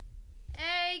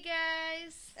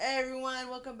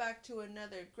welcome back to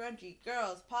another Grungy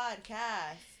Girls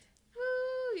podcast.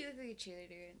 Woo! You look like a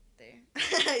cheerleader there.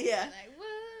 Yeah. Like,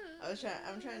 woo!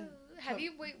 I'm trying. Have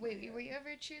you, wait, were you ever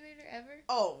a cheerleader, ever?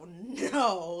 Oh,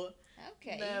 no.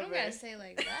 Okay, Never. you don't gotta say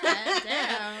like that.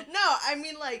 Damn. No, I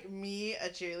mean, like, me, a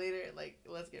cheerleader, like,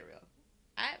 let's get real.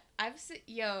 I've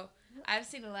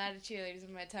seen a lot of cheerleaders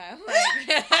in my time.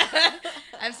 Like,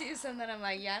 I've seen some that I'm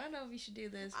like, yeah, I don't know if you should do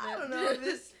this. But I don't know if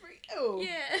this is for you.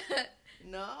 Yeah.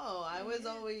 No, I was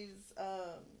always,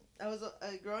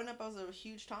 growing up, I was a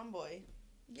huge tomboy.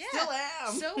 Yeah. Still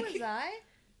am. So was I.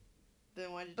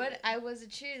 Then why did you do But it? I was a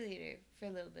cheerleader for a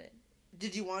little bit.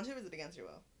 Did you want to, or was it against your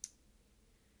will?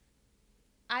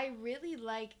 I really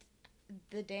liked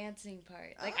the dancing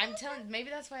part. Like, I'm telling, maybe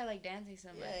that's why I like dancing so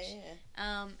much.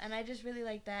 Yeah. And I just really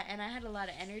liked that, and I had a lot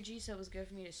of energy, so it was good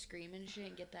for me to scream and shit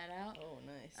and get that out. Oh,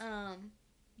 nice.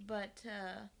 But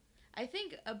I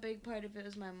think a big part of it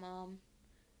was my mom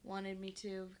wanted me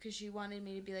to, because she wanted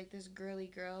me to be like this girly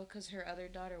girl, because her other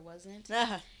daughter wasn't.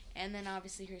 And then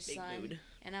obviously her Big son. mood.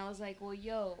 And I was like, well,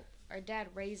 yo, our dad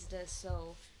raised us,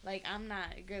 so, like, I'm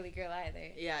not a girly girl either.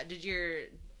 Yeah, did your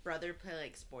brother play,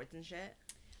 like, sports and shit?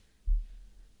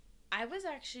 I was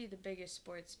actually the biggest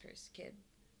sports kid.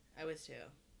 I was too.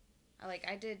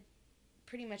 I did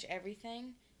pretty much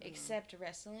everything except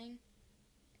wrestling.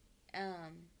 Yeah,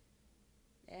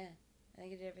 I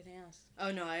think I did everything else.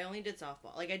 Oh, no, I only did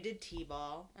softball. Like, I did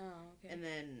t-ball. Oh, okay. And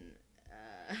then,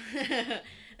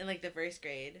 in, like, the first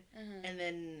grade. And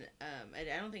then,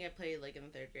 I don't think I played, like, in the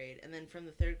third grade. And then from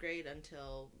the third grade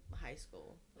until high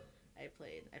school, I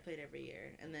played every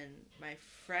year. And then my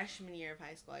freshman year of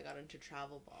high school, I got into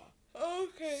travel ball.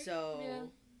 Okay. So, yeah.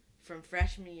 From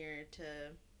freshman year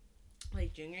to,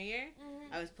 like, junior year,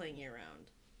 I was playing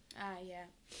year-round. Yeah.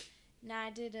 Nah,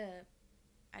 I did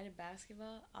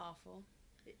basketball. Awful.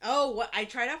 Oh, what? I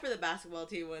tried out for the basketball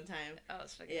team one time. Oh,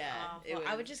 it's fucking was... awful.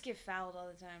 I would just get fouled all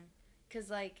the time. Because,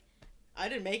 like... I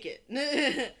didn't make it.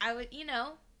 I would,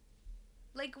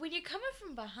 like, when you're coming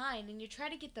from behind and you try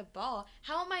to get the ball,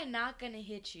 how am I not going to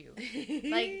hit you?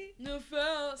 Like, no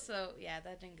foul. So, yeah,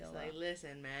 that didn't go well. Like,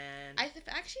 listen, man. I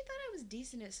actually thought I was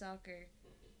decent at soccer.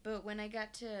 But when I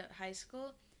got to high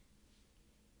school,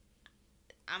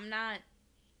 I'm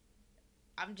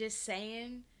just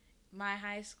saying, my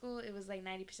high school, it was like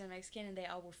 90% Mexican, and they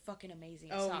all were fucking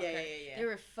amazing at soccer. Yeah. They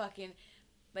were fucking,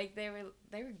 like, they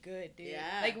were good, dude.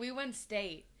 Yeah. Like, we won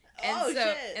state.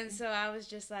 Shit. And so I was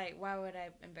just like, why would I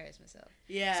embarrass myself?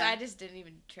 Yeah. So I just didn't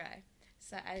even try.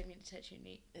 So I didn't mean to touch your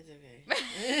knee. It's okay.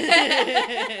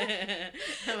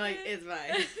 I'm like, it's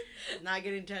fine. Not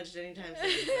getting touched anytime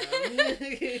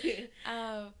soon.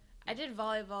 I did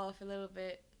volleyball for a little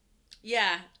bit.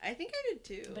 Yeah, I think I did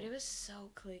too. But it was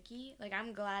so cliquey. Like,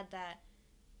 I'm glad that,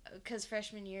 because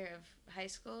freshman year of high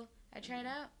school, I tried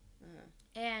out.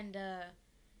 And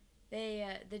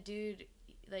the dude,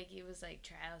 like, it was like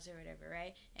trials or whatever,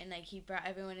 right? And like, he brought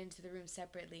everyone into the room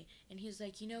separately, and he was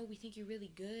like, we think you're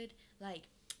really good, like,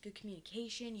 good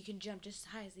communication, you can jump just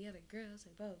as high as the other girls,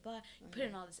 like, blah blah blah, you put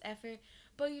in all this effort,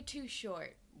 but you're too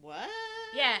short. What?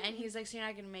 Yeah, and he was like, so you're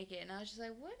not gonna make it. And I was just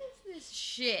like, what is this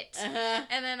shit?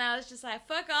 And then I was just like,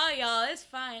 fuck all y'all, it's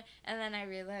fine. And then I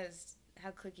realized how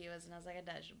cliquey it was, and I was like, I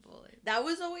dodged a bullet. That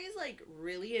was always, like,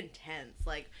 really intense.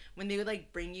 Like, when they would,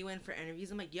 like, bring you in for interviews,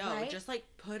 I'm like, yo, just, like,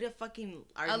 put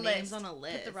our names on a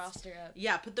list. Put the roster up.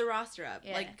 Yeah, put the roster up.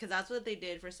 Yeah. Like, because that's what they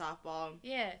did for softball.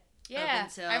 Yeah.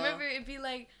 Until... I remember it'd be,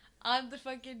 like, on the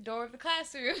fucking door of the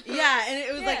classroom. Yeah, and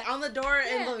it was, like, on the door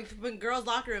in the girls'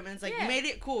 locker room, and it's like, you made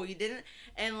it cool, you didn't,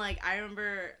 and, like, I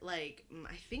remember, like,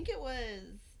 I think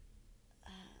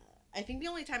the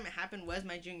only time it happened was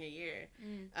my junior year,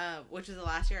 which was the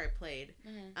last year I played,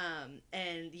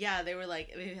 and, yeah, they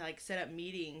set up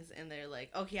meetings, and they're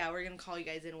like, okay, yeah, we're gonna call you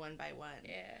guys in one by one,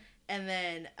 and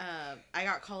then, I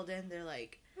got called in, they're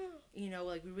like,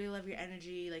 like, we really love your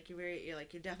energy, like,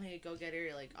 you're definitely a go-getter,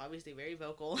 you're, like, obviously very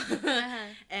vocal,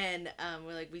 and,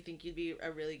 we're like, we think you'd be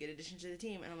a really good addition to the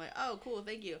team, and I'm like, oh, cool,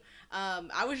 thank you.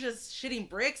 I was just shitting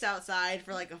bricks outside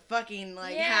for, like, a fucking,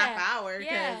 like, half hour,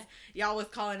 because y'all was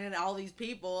calling in all these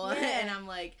people, and I'm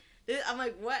like,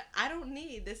 what? I don't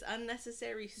need this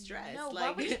unnecessary stress. No, like,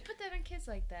 why would you put that on kids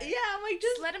like that? Yeah, I'm like,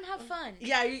 just let them have fun.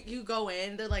 Yeah, you go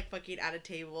in, they're, like, fucking at a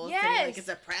table, yes. sitting, like, it's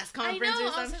a press conference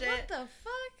or some shit. What the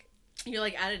fuck? You're,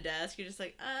 like, at a desk. You're just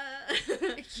like,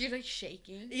 You're, like,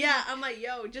 shaking. Yeah, I'm like,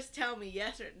 yo, just tell me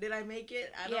yes or did I make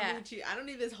it? I don't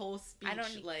need this whole speech. I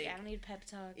don't need a pep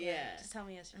talk. Yeah. Just tell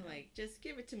me yes or no. I'm like, just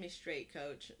give it to me straight,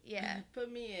 coach. Yeah.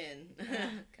 Put me in. Oh,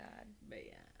 God. But,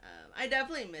 yeah. I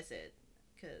definitely miss it.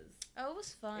 Cause it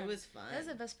was fun. It was fun. That was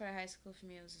the best part of high school for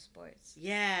me, was the sports.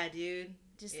 Yeah, dude.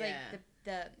 Just, like,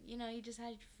 you just had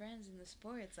your friends in the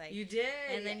sports, like you did,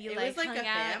 and then you it like was like hung a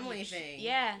out, family thing.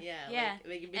 Yeah.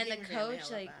 Like and the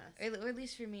coach, like, or at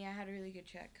least for me, I had a really good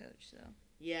track coach. So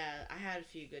yeah, I had a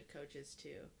few good coaches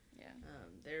too. Yeah,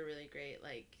 they're really great.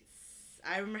 Like,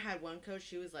 I remember I had one coach.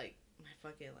 She was like my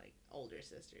fucking like older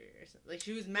sister or something. Like,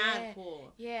 she was mad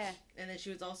cool. Yeah, and then she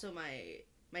was also my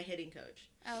hitting coach.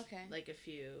 Oh, okay. Like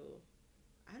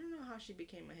I don't know how she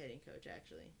became my hitting coach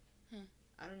actually.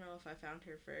 I don't know if I found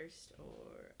her first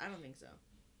or I don't think so.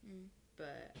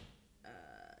 But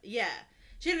yeah,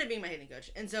 she ended up being my hitting coach,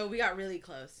 and so we got really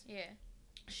close. Yeah,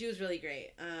 she was really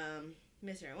great.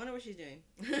 Miss her. I wonder what she's doing.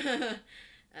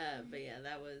 But yeah,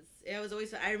 it was always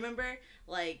fun. I remember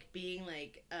like being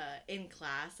like in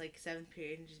class like 7th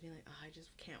period and just being like, oh, I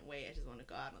just can't wait. I just want to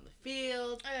go out on the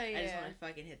field. Oh, yeah. I just want to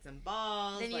fucking hit some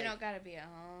balls. Then like, you don't gotta be at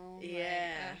home.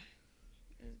 Yeah.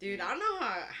 Dude, I don't know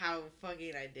how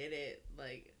fucking I did it.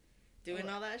 Like, doing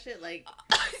all that shit. Like,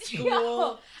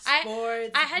 school,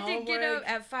 sports, I had homework. to get up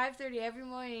at 5:30 every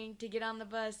morning to get on the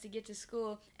bus to get to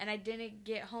school, and I didn't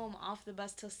get home off the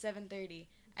bus till 7:30.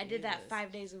 I did that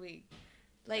 5 days a week.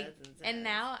 Like, and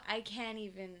now I can't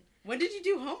even. When did you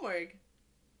do homework?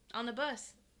 On the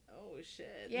bus. Oh,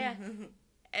 shit. Yeah.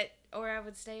 Or I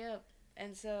would stay up.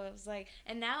 And so it was like,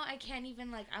 and now I can't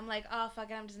even, like, I'm like, oh,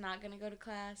 fuck it, I'm just not going to go to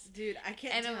class. Dude, I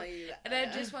can't tell you that. And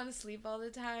I just want to sleep all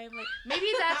the time. Like, maybe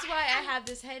that's why I have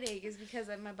this headache, is because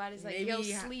my body's like, yo,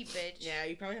 sleep, bitch. Yeah,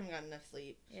 you probably haven't got enough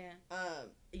sleep. Yeah.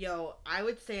 Yo, I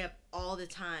would stay up all the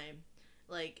time,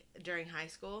 like, during high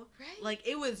school. Right? Like,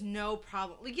 it was no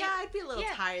problem. Like, yeah, I'd be a little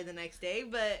tired the next day,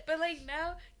 but... But, like,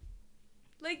 now...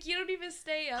 Like, you don't even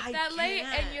stay up that late,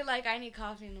 and you're like, I need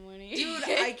coffee in the morning. Dude,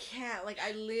 I can't. Like,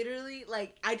 I literally,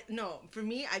 like, no, for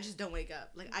me, I just don't wake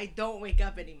up. Like, I don't wake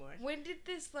up anymore. When did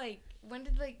you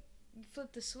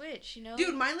flip the switch, you know?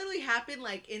 Dude, mine literally happened,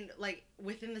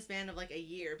 within the span of, like, a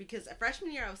year, because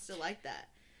freshman year, I was still like that.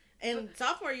 And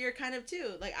sophomore year, kind of,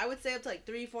 too. Like, I would stay up to, like,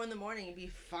 3, 4 in the morning and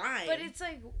be fine. But it's,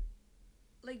 like,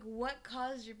 what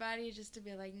caused your body just to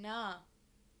be like, nah?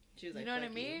 She was like, you know what I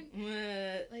mean?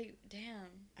 Like, damn.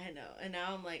 I know. And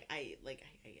now I'm like, I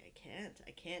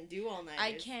can't do all night.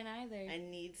 I can't either. I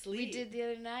need sleep. We did the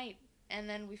other night, and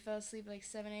then we fell asleep like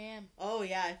 7 a.m. Oh,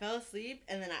 yeah, I fell asleep,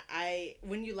 and then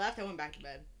when you left, I went back to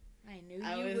bed. I knew you would.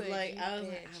 I was like,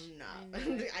 I'm not.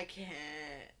 I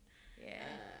can't. Yeah.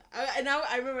 And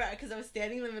I remember, because I was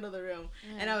standing in the middle of the room,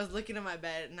 and I was looking at my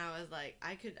bed, and I was like,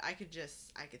 I could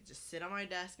just sit on my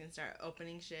desk and start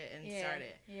opening shit and start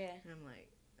it. Yeah. And I'm like,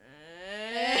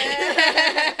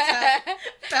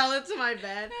 fell into my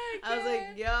bed. I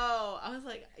was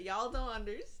like, y'all don't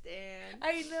understand.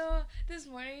 I know. This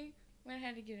morning when I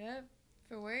had to get up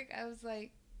for work, I was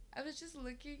just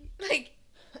looking like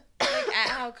at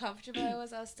how comfortable I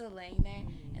was. I was still laying there,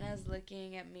 and I was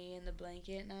looking at me in the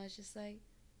blanket, and I was just like,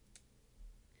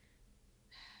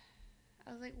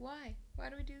 why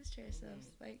do we do this to ourselves?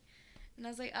 Like, and I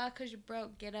was like, 'cause you're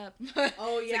broke, get up.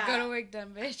 Oh yeah, like, go to work,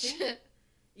 dumb bitch.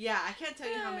 Yeah, I can't tell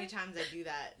you how many times I do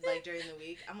that, like, during the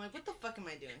week. I'm like, what the fuck am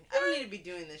I doing? I don't need to be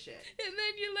doing this shit. And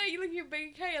then you look at your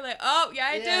bank account, you're like, oh, yeah,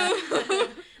 I do.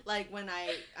 Like, when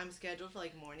I'm scheduled for,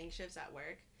 like, morning shifts at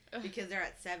work, because they're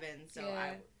at 7, so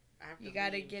I have to You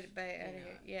gotta leave, get out of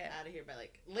here. Yeah. Out of here by,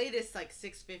 like, latest, like,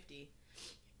 6:50.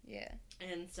 Yeah.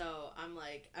 And so I'm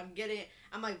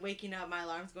waking up, my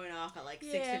alarm's going off at, like,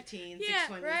 6:15,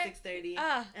 6:20, right? 6:30.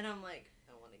 And I'm like,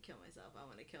 kill myself.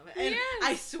 And yes.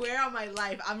 I swear on my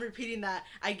life, I'm repeating that.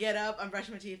 I get up, I'm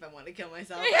brushing my teeth, I want to kill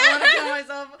myself. I want to kill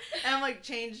myself. And I'm like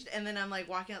changed, and then I'm like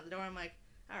walking out the door. I'm like,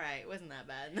 all right, it wasn't that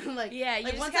bad. Like, yeah, you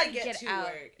like just once gotta I get to out.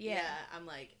 work, I'm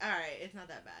like, all right, it's not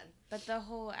that bad. But the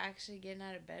whole actually getting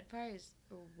out of bed part is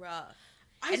rough,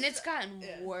 and it's gotten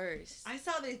worse. I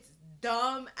saw this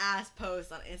dumb ass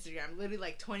post on Instagram, literally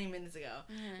like 20 minutes ago,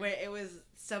 where it was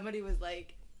somebody was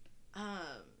like,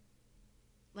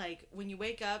 like, when you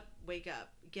wake up,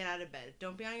 get out of bed.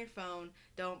 Don't be on your phone.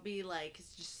 Don't be, like,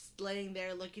 just laying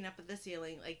there looking up at the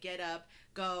ceiling. Like, get up,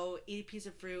 go eat a piece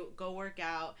of fruit, go work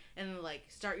out, and then, like,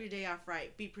 start your day off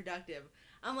right. Be productive.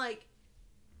 I'm like,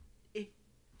 if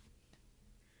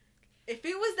it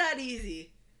was that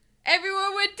easy,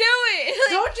 everyone would do it.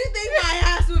 Like, don't you think my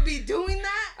ass would be doing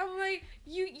that? I'm like,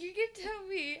 you can tell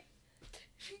me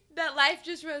that life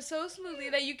just runs so smoothly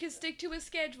that you can stick to a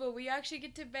schedule where you actually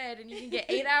get to bed and you can get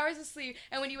 8 hours of sleep,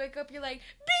 and when you wake up you're like,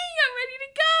 bing, I'm ready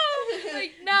to go.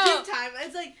 Like, no. Gym time.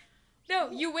 It's like, no,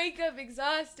 you wake up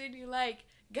exhausted, you're like,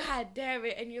 God damn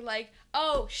it, and you're like,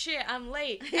 oh shit, I'm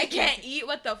late. I can't eat,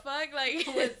 what the fuck? Like,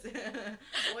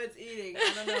 what's eating?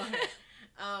 I don't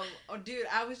know. Oh, dude,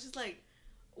 I was just like,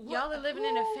 Y'all are living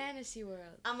in a fantasy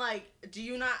world. I'm like,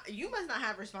 you must not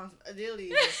have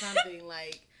responsibilities or something,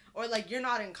 like, or like you're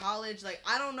not in college, like,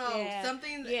 I don't know,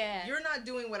 something, you're not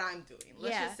doing what I'm doing,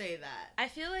 let's just say that. I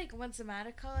feel like once I'm out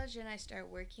of college and I start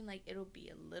working, like, it'll be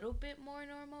a little bit more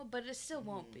normal, but it still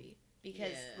won't be,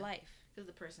 because life. Because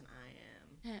the person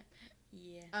I am.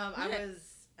 I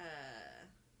was,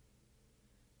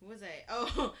 what was I?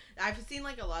 Oh, I've seen,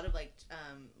 like, a lot of, like,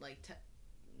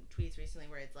 tweets recently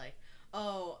where it's like,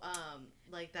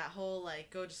 like that whole, like,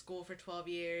 go to school for 12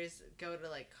 years, go to,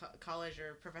 like, college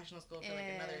or professional school for,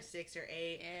 like, another 6 or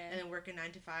 8, and then work a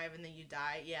 9 to 5, and then you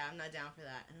die. Yeah, I'm not down for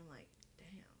that. And I'm like,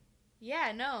 damn.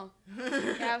 Yeah, no.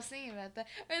 I was thinking about that.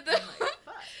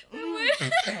 I'm like,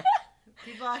 fuck.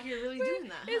 People out here really doing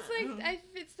that. It's like,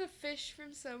 it's the fish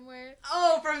from somewhere.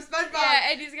 Oh, from SpongeBob.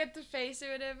 Yeah, and he's got the face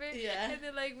or whatever. Yeah. And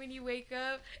then, like, when you wake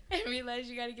up and realize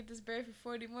you gotta get this bird for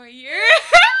 40 more years.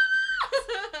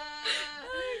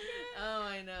 Oh,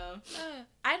 I know.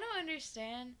 I don't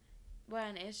understand why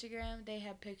on Instagram they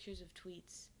have pictures of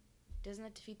tweets. Doesn't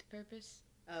that defeat the purpose?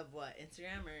 Of what,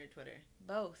 Instagram or Twitter?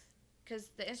 Both. Because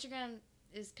the Instagram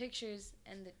is pictures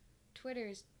and the Twitter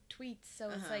is tweets, so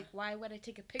it's like, why would I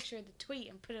take a picture of the tweet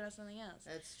and put it on something else?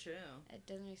 That's true. It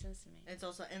doesn't make sense to me. It's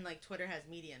also, and like Twitter has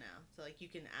media now, so like you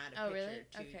can add a picture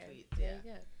to tweets. There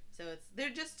you go. So they're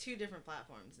just 2 different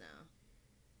platforms now.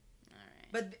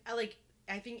 Alright. But like,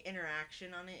 I think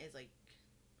interaction on it is like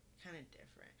kind of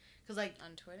different. Cause like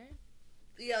on Twitter?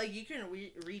 Yeah, like you can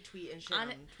retweet and shit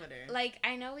on Twitter. Like,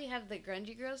 I know we have the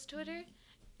Grungy Girls Twitter.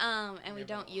 And we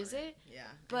don't use it. Yeah,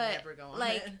 but never go on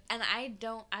like, it. And I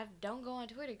don't go on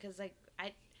Twitter because like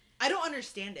I don't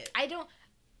understand it.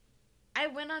 I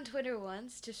went on Twitter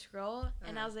once to scroll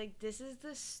and I was like, this is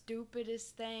the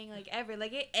stupidest thing like ever.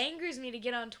 Like, it angers me to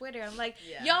get on Twitter. I'm like,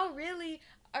 y'all really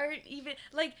aren't even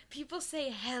like, people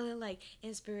say hella like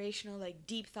inspirational like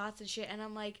deep thoughts and shit, and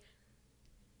I'm like,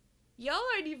 y'all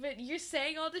aren't even, you're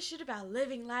saying all this shit about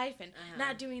living life and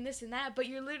not doing this and that, but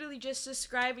you're literally just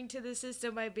subscribing to the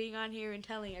system by being on here and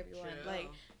telling everyone. True.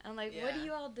 Like, I'm like, what are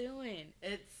you all doing?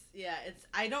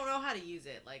 I don't know how to use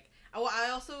it. Like, I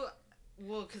also,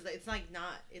 because it's like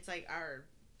it's like our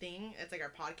thing. It's like our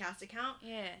podcast account.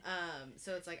 Yeah.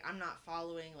 So it's like, I'm not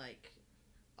following like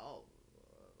a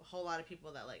whole lot of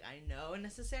people that like I know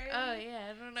necessarily. Oh, yeah.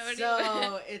 I don't know what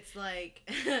So it's like,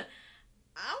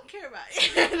 I don't care about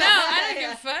it. No, I don't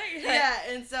give a fuck. Yeah,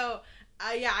 and so,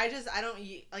 I don't,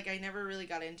 like, I never really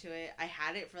got into it. I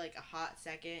had it for, like, a hot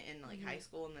second in, like, high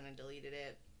school, and then I deleted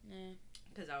it. Yeah.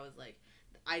 Because I was like,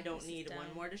 I don't need one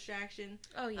more distraction.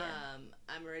 Oh, yeah.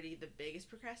 I'm already the biggest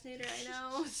procrastinator I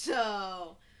know,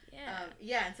 so.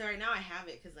 Yeah. And so right now I have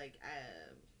it, because, like,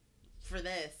 for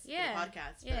this, for the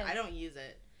podcast, but I don't use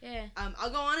it. Yeah. I'll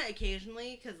go on it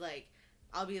occasionally, because, like,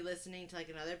 I'll be listening to, like,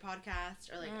 another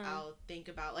podcast, or, like, I'll think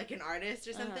about, like, an artist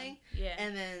or something. Yeah.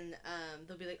 And then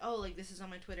they'll be like, oh, like, this is on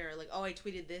my Twitter, or, like, oh, I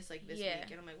tweeted this, like, this week.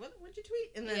 And I'm like, what'd you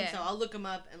tweet? And then, so I'll look them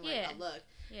up, and, like, I'll look.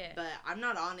 Yeah. But I'm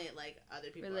not on it like other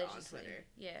people are on Twitter.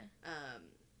 Yeah.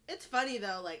 It's funny,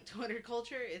 though, like, Twitter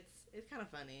culture, it's kind of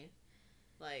funny.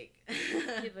 Like.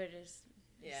 People are just.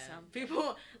 Yeah.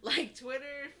 People, like,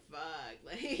 Twitter, fuck.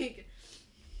 Like,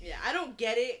 yeah, I don't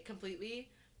get it completely,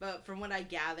 but from what I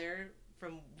gather,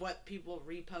 from what people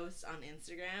repost on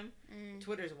Instagram,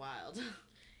 Twitter's wild.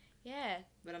 Yeah.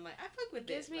 But I'm like, I fuck with it.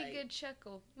 Gives me a good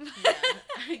chuckle. Yeah,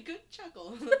 a good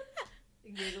chuckle.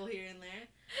 Giggle here and there.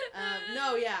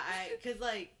 Cause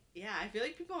like, I feel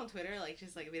like people on Twitter, like,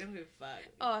 just like, they don't give a fuck.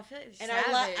 Oh, I feel like and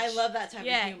I love that type of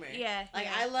humor. Yeah. Like,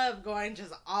 I love going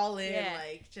just all in,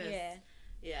 like, just.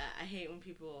 Yeah, I hate when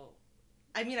people.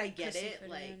 I mean, I get it,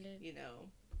 like, you know.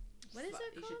 What is that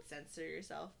called? You should censor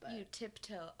yourself, but... You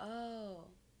tiptoe. Oh.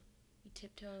 You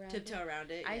tiptoe around it? Tiptoe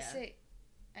around it, I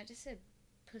just said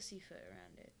pussyfoot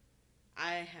around it.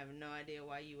 I have no idea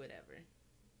why you would ever.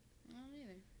 I don't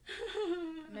either.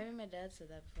 Maybe my dad said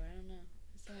that before. I don't know.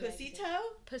 Pussy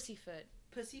toe? Pussyfoot.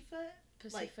 Pussyfoot?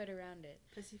 Pussyfoot around it.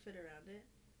 Pussyfoot around it?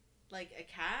 Like a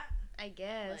cat? I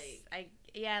guess. Like,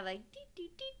 like,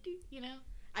 dee, you know?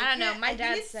 I don't know. My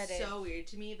dad said it. It's so weird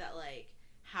to me that, like,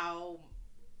 how...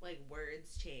 like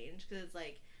words change, because it's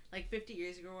like 50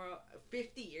 years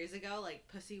ago, like,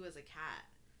 pussy was a cat.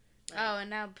 Like, and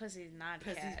now pussy's not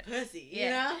a cat. Pussy, you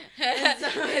know? And so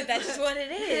that's just what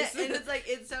it is. And it's like,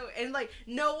 it's so, and like,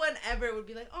 no one ever would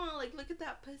be like, oh, like, look at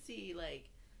that pussy, like,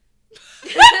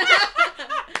 like,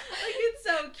 it's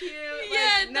so cute.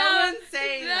 Like, no one's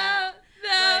saying that.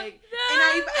 And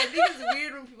I think it's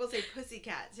weird when people say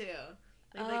pussycat too.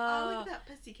 Like, oh, look at that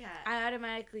pussycat. I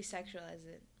automatically sexualize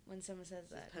it when someone says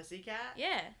that. Pussycat?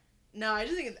 Yeah. No, I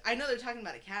just think I know they're talking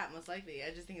about a cat, most likely.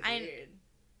 I just think it's weird.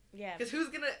 Yeah. Because who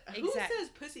says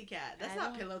pussycat? That's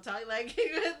not pillow talk. Like,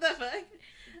 what the fuck?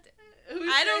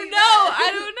 I don't know.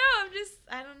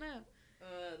 I don't know.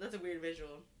 That's a weird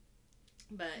visual.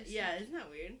 But, yeah, isn't that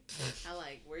weird? How,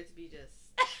 like, words be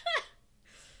just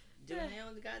doing their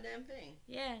own goddamn thing.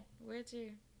 Yeah, words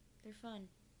they're fun.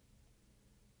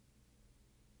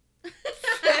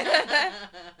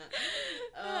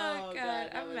 Oh, God.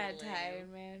 I'm mad tired,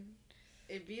 man.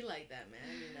 It be like that, man,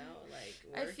 you know? Like,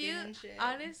 I working feel, and shit.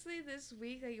 honestly, this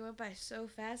week, like, it went by so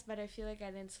fast, but I feel like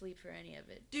I didn't sleep for any of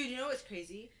it. Dude, you know what's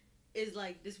crazy? Is,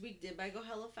 like, this week did by go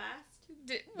hella fast.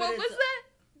 What was that?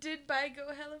 Did by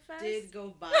go hella fast? Did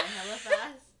go by hella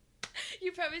fast.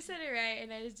 You probably said it right,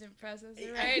 and I just didn't process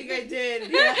it right. I think I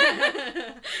did.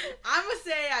 Yeah. I'm gonna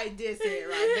say I did say it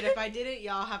right, but if I didn't,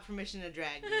 y'all have permission to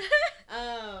drag me.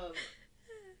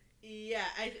 Yeah,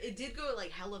 it did go like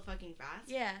hella fucking fast.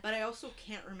 Yeah. But I also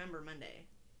can't remember Monday.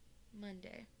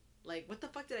 Like, what the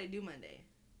fuck did I do Monday?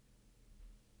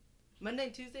 Monday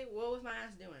and Tuesday, what was my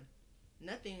ass doing?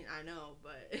 Nothing, I know,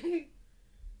 but...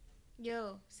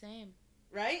 Yo, same.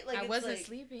 Right? Like, I wasn't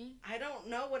sleeping. I don't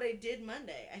know what I did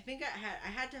Monday. I think I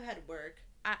had to have had work.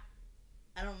 I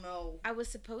don't know. I was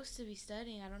supposed to be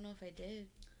studying. I don't know if I did.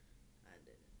 I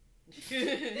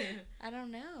didn't. I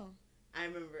don't know. I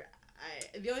remember.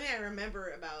 The only thing I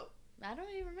remember about... I don't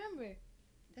even remember.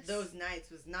 Those nights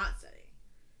was not studying.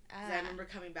 Because I remember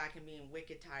coming back and being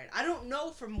wicked tired. I don't know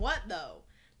from what, though.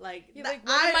 Like, what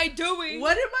am I doing?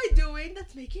 What am I doing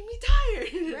that's making me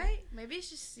tired? Right? Maybe it's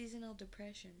just seasonal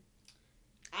depression.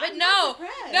 But no,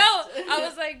 I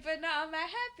was like, but no, I'm not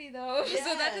happy though. Yeah.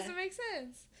 So that doesn't make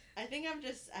sense. I think I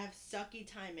have sucky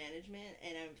time management,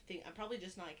 and I'm probably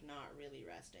just not really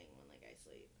resting when like I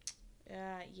sleep.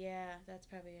 Yeah, that's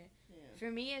probably it. Yeah.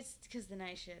 For me, it's because the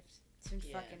night shift. It's been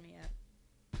fucking me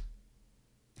up.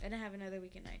 And I have another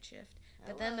week at night shift.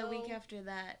 But then the week after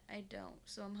that, I don't.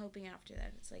 So I'm hoping after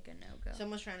that it's like a no-go.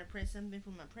 Someone's trying to print something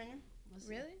from my printer?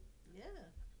 Really? Yeah.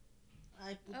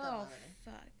 I put that Oh,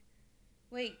 fuck.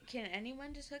 Wait, can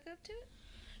anyone just hook up to it?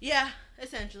 Yeah,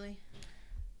 essentially.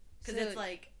 Because it's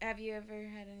like... Have you ever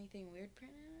had anything weird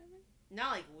printed on it?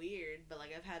 Not like weird, but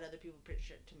like I've had other people print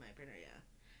shit to my printer, yeah.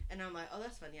 And I'm like, oh,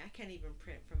 that's funny. I can't even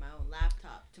print from my own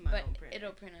laptop to my own printer. But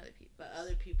it'll print other people. But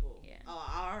other people... Yeah. Oh,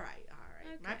 all right.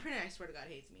 Okay. My printer, I swear to God,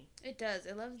 hates me. It does.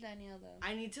 It loves Danielle, though.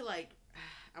 I need to, like...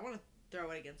 I want to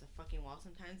throw it against a fucking wall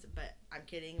sometimes, but I'm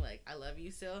kidding. Like, I love you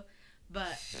still.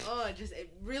 But, it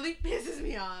really pisses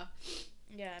me off.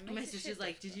 Yeah, it makes my sister's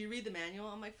like, did you read the manual?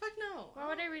 I'm like, fuck no. Why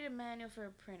would I read a manual for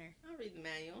a printer? I'll read the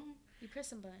manual. You press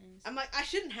some buttons. I'm like, I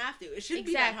shouldn't have to. It shouldn't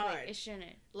be that hard. It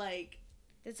shouldn't. Like...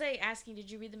 It's like asking, did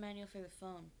you read the manual for the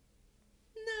phone?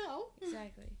 No.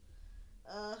 Exactly.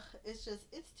 It's just,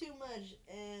 it's too much,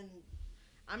 and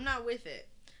I'm not with it.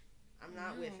 I'm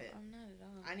not with it. I'm not at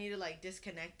all. I need to, like,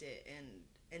 disconnect it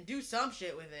and do some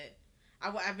shit with it.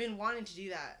 I've been wanting to do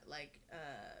that, like,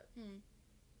 I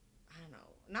don't know,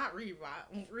 not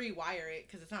rewire it,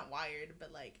 because it's not wired,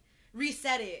 but, like,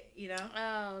 reset it, you know?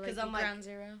 Oh, like I'm ground like,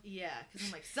 zero? Yeah, because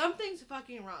I'm like, something's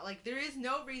fucking wrong. Like, there is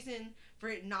no reason for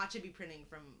it not to be printing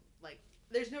from, like,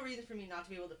 there's no reason for me not to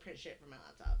be able to print shit from my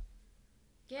laptop.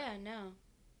 Yeah, no.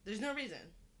 There's no reason.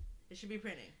 It should be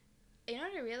printing. You know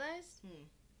what I realized?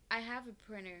 I have a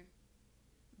printer,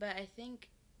 but I think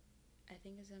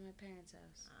it's at my parents'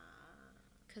 house.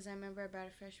 Because I remember I bought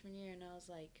it freshman year, and I was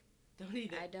like, don't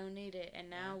need it. I don't need it. And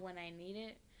now when I need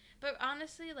it, but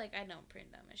honestly, like, I don't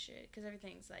print that much shit, because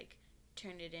everything's, like,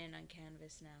 turned it in on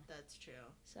Canvas now. That's true.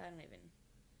 So I don't even...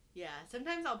 Yeah,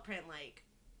 sometimes I'll print, like,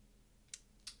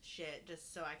 shit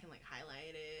just so I can, like,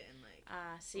 highlight it and, like,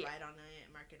 write on it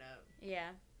and mark it up. Yeah.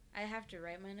 I have to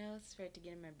write my notes for it to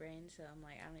get in my brain, so I'm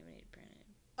like, I don't even need to print it.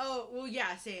 Oh, well,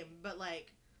 yeah, same. But,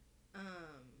 like,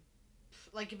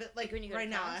 like, if it, like, when you right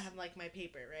now I have, like, my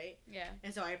paper, right? Yeah.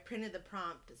 And so I printed the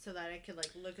prompt so that I could, like,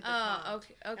 look at the prompt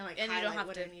okay. and, like, and highlight you don't have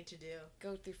what to I need to do.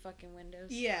 Go through fucking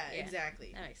Windows. Yeah,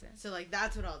 exactly. That makes sense. So, like,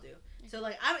 that's what I'll do. So,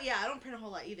 like, I don't print a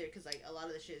whole lot either, because, like, a lot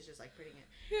of the shit is just, like, printing it.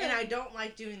 Yeah. And I don't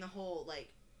like doing the whole,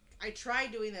 like, I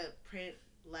tried doing the print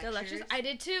lectures. The lectures? I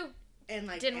did, too. And,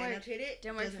 like, didn't annotate work. it.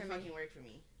 Didn't work doesn't for me. fucking work for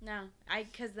me. No.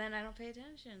 Because then I don't pay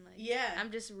attention. Like, yeah.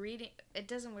 I'm just reading. It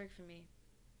doesn't work for me.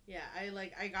 Yeah,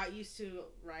 I got used to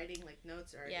writing, like,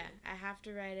 notes already. Yeah, I have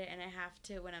to write it, and I have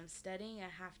to, when I'm studying, I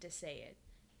have to say it.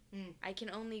 I can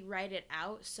only write it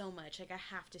out so much. Like, I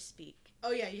have to speak.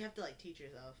 Oh, yeah, you have to, like, teach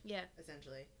yourself. Yeah.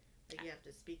 Essentially. Like, you have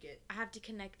to speak it. I have to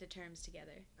connect the terms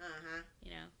together. Uh-huh.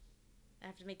 You know? I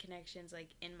have to make connections, like,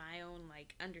 in my own,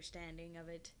 like, understanding of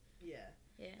it. Yeah.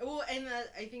 Yeah. Well, and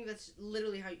I think that's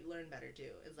literally how you learn better,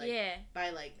 too. Is like, yeah. by,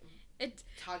 like,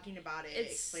 talking about it,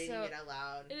 explaining it out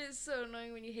loud. It is so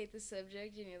annoying when you hate the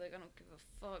subject and you're like, I don't give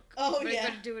a fuck. Oh, but yeah. I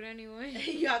gotta do it anyway.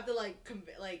 You have to, like,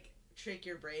 trick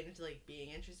your brain into, like, being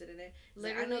interested in it.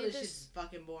 Literally, I know this shit's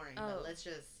fucking boring, but let's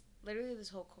just... Literally this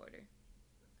whole quarter.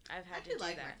 I've had to do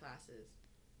like that. my classes.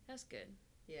 That's good.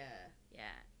 Yeah. Yeah,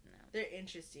 no. They're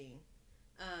interesting.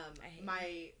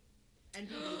 My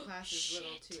NPD class is a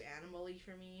little too animal-y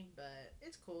for me, but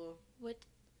it's cool.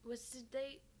 What's the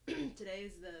date? Today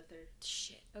is the 3rd.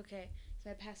 Shit. Okay. So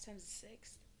my pastime's the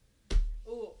 6th.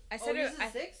 Ooh. I said this is the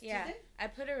 6th? Yeah. Tuesday? I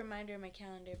put a reminder in my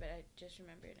calendar, but I just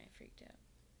remembered and I freaked out.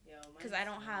 Because I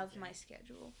don't have my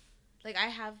schedule. Like, I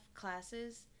have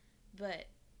classes, but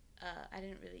I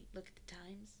didn't really look at the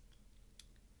times.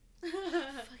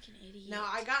 Fucking idiot. No,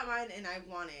 I got mine and I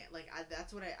want it. Like,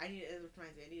 that's what I need. It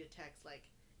reminds me, I need to text, like,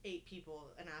 8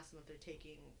 people and ask them if they're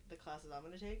taking the classes I'm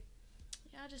going to take.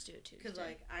 Yeah, I'll just do it Tuesday. Because,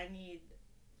 like,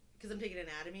 because I'm taking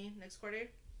anatomy next quarter.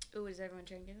 Ooh, is everyone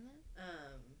trying to get in that?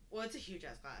 Well, it's a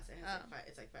huge-ass class. It has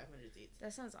it's like 500 seats.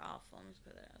 That sounds awful. I'm just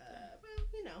put that out there. Well,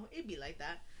 you know, it'd be like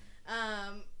that.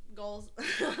 Goals.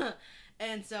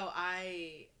 And so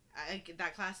I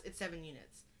that class, it's 7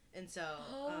 units. And so...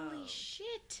 Holy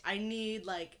shit. I need,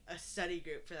 like, a study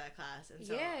group for that class. And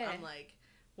so I'm like...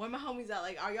 Where my homies at?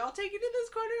 Like, are y'all taking it this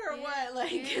quarter or what?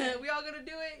 Like, we all gonna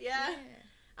do it? Yeah?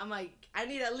 I'm like, I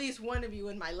need at least one of you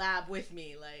in my lab with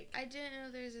me. Like, I didn't know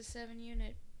there was a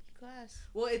 7-unit class.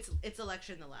 Well, it's a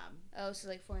lecture in the lab. Oh, so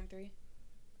like 4 and 3?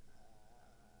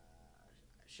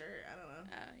 Sure, I don't know.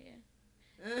 Oh,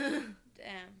 yeah.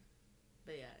 Damn.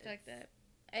 But yeah. Fuck that.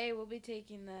 Hey, we'll be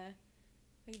taking the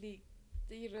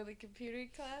computer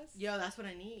class. Yo, that's what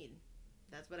I need.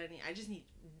 I just need,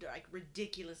 like,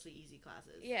 ridiculously easy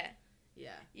classes. Yeah.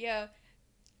 Yeah. Yo.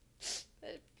 It's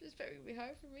probably gonna be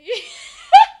hard for me.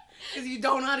 Because you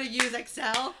don't know how to use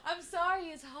Excel? I'm sorry,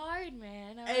 it's hard,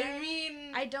 man. I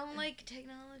mean... I don't like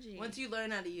technology. Once you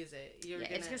learn how to use it,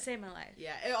 it's gonna save my life.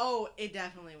 Yeah. It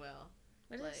definitely will.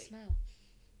 What does it smell?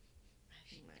 I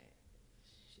think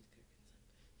she's cooking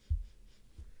something.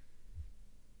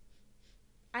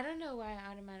 I don't know why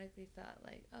I automatically thought,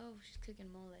 like, oh, she's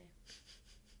cooking mole.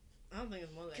 I don't think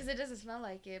it's mole. Because it doesn't smell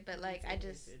like it, but, like, I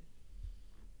just...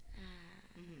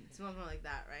 It smells more like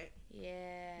that, right?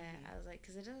 Yeah. I was like,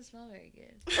 because it doesn't smell very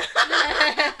good.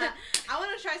 I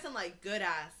want to try some, like,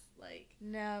 good-ass, like...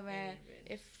 No, man.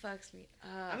 It fucks me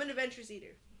up. I'm an adventurous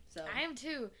eater, so... I am,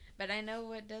 too. But I know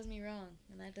what does me wrong,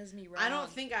 and that does me wrong. I don't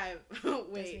think I...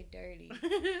 Wait. Does me dirty.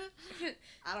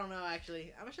 I don't know,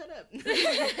 actually. I'm gonna shut up.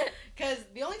 Because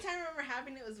the only time I remember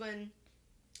having it was when...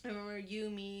 I remember you,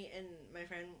 me, and my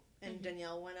friend, and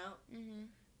Danielle went out.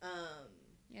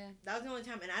 Yeah. That was the only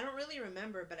time, and I don't really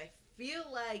remember, but I feel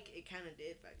like it kind of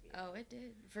did fuck me. Oh, it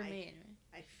did. For me, anyway.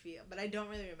 I feel, but I don't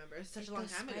really remember. It was such a long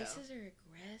time ago. The spices are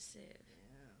aggressive.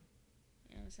 Yeah.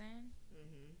 You know what I'm saying?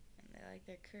 Mm-hmm. And they like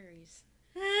their curries.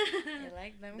 They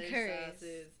like them curries.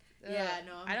 Sauces. Yeah,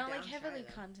 no, I don't like heavily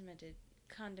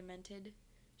condimented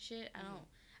shit. I don't.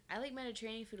 I like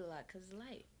Mediterranean food a lot because it's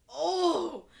light.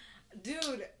 Oh,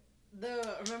 dude.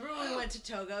 Remember when we went to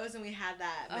Togo's and we had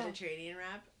that Mediterranean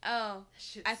wrap? Oh,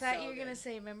 I thought you were gonna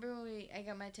say. Remember when I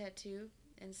got my tattoo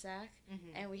in Sac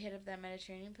and we hit up that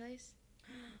Mediterranean place?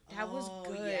 That was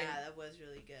good. Yeah, that was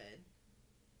really good.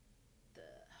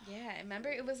 Yeah, remember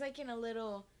it was like in a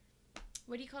little.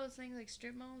 What do you call those things? Like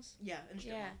strip malls? Yeah, in a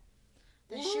strip mall.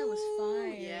 That shit was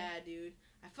fire. Yeah, dude.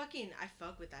 I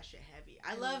fuck with that shit heavy.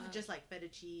 I love just like feta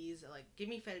cheese. Like, give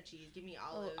me feta cheese. Give me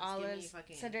olives. Olives. Give me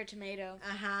fucking Center tomato.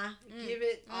 Give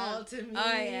it all to me.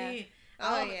 Oh yeah.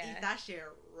 I'll eat that shit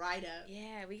right up.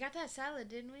 Yeah, we got that salad,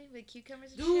 didn't we? With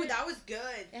cucumbers and shit. Dude, that was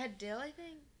good. It had dill, I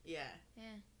think. Yeah.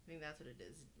 Yeah. I think that's what it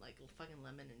is. Like fucking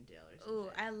lemon and dill or something.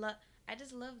 Ooh, I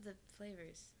just love the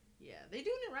flavors. Yeah, they're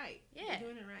doing it right. Yeah. They're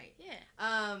doing it right.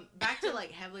 Yeah. Back to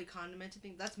like heavily condimented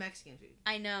things. That's Mexican food.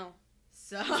 I know.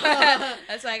 So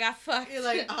that's why I got fucked. You're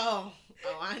like, oh,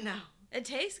 I know. It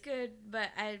tastes good, but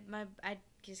I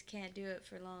just can't do it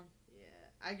for long. Yeah,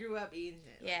 I grew up eating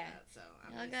it. Yeah. Like that, so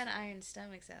y'all got iron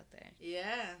stomachs out there.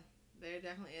 Yeah, there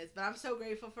definitely is. But I'm so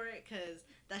grateful for it because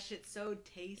that shit's so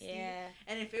tasty. Yeah.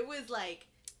 And if it was like,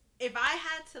 if I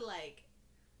had to like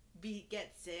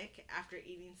get sick after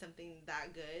eating something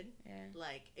that good,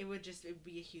 like it would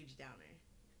be a huge downer.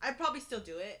 I'd probably still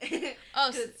do it. Oh,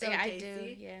 it's so tasty, I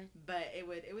do. Yeah. But it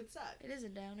would suck. It is a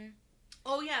downer.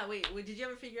 Oh yeah, wait. Did you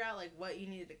ever figure out like what you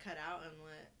needed to cut out and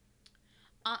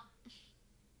what?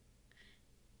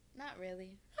 Not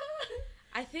really.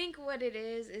 I think what it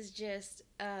is just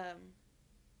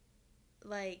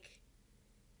like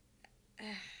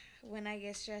when I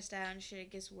get stressed out and shit, it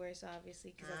gets worse,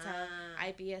 obviously, because that's how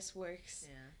IBS works.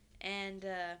 Yeah.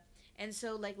 And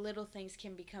so, like, little things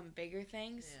can become bigger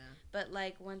things. Yeah. But,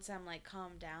 like, once I'm, like,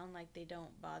 calmed down, like, they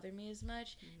don't bother me as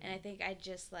much. Mm-hmm. And I think I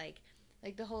just, like,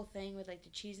 the whole thing with, like, the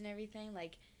cheese and everything,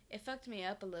 like, it fucked me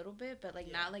up a little bit, but,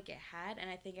 like, not like it had. And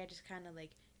I think I just kind of,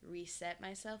 like, reset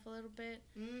myself a little bit.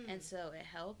 And so it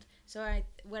helped. So I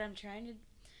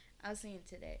was thinking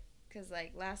today, because,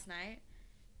 like, last night,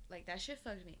 like, that shit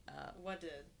fucked me up. What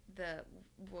did?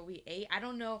 What we ate. I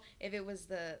don't know if it was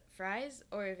the fries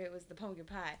or if it was the pumpkin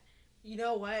pie. You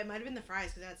know what? It might have been the fries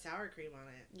because it had sour cream on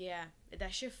it. Yeah.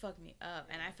 That shit fucked me up,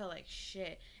 and I felt like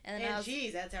shit. And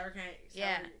cheese. That sour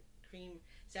cream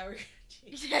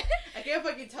cheese. I can't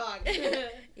fucking talk.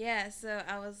 Yeah, so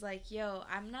I was like, yo,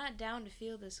 I'm not down to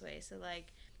feel this way. So,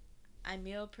 like, I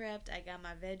meal prepped. I got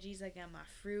my veggies. I got my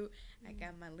fruit. I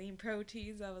got my lean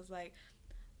proteins. I was like,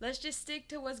 let's just stick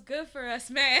to what's good for us,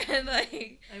 man.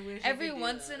 Like, every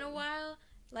once in a while,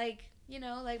 like, you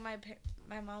know, like,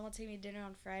 my mom will take me to dinner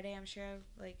on Friday. I'm sure,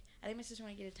 I think my sister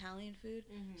want to get Italian food,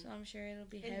 so I'm sure it'll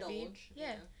be heavy.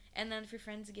 Yeah. And then for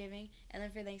Friendsgiving, and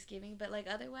then for Thanksgiving. But, like,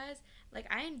 otherwise, like,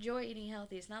 I enjoy eating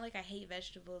healthy. It's not like I hate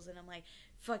vegetables and I'm, like,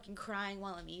 fucking crying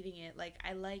while I'm eating it. Like,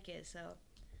 I like it, so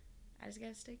I just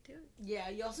gotta stick to it. Yeah,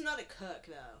 you also know how to cook,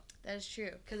 though. That is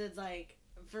true. Because it's, like,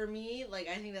 for me, like,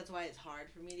 I think that's why it's hard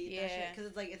for me to eat that shit. Because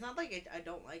it's, like, it's not like I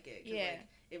don't like it. Yeah. Like,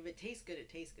 if it tastes good, it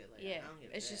tastes good. Like, I don't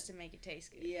give a shit. Just to make it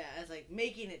taste good. Yeah, it's, like,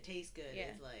 making it taste good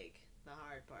is, like, the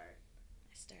hard part.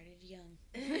 I started young.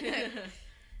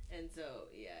 And so,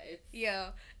 yeah,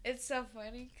 it's so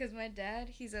funny, because my dad,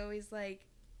 he's always, like,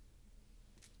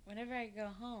 whenever I go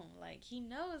home, like, he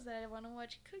knows that I want to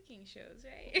watch cooking shows,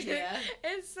 right? Yeah.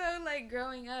 And so, like,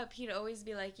 growing up, he'd always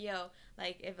be like, yo,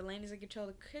 like, if Elena's in control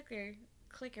of the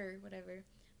clicker, whatever,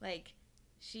 like,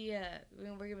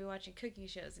 we're going to be watching cooking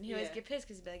shows. And he'd always get pissed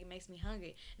because he'd be like, it makes me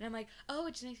hungry. And I'm like, oh,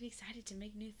 it just makes me excited to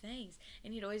make new things.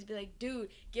 And he'd always be like, dude,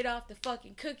 get off the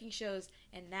fucking cooking shows.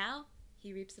 And now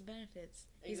he reaps the benefits.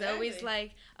 He's always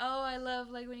like, oh, I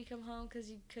love, like, when you come home because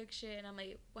you cook shit. And I'm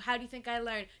like, well, how do you think I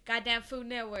learned? Goddamn Food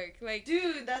Network. Like,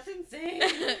 dude, that's insane.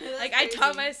 That's like, crazy. I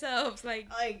taught myself. Like,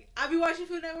 I be watching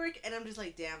Food Network, and I'm just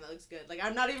like, damn, that looks good. Like,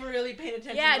 I'm not even really paying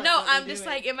attention to what I'm just,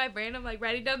 like, in my brain, I'm, like,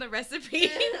 writing down the recipe.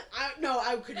 I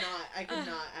could not. I could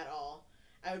not at all.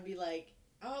 I would be like,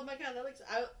 oh, my God, that looks...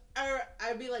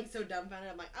 I'd be, like, so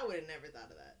dumbfounded. I'm like, I would have never thought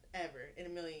of that, ever, in a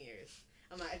million years.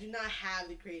 I'm like, I do not have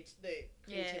the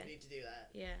creativity to do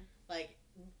that. Yeah. Like,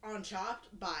 on Chopped,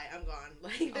 bye, I'm gone.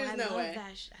 Like, there's no way.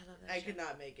 I love that I could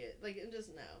not make it. Like,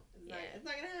 just no. It's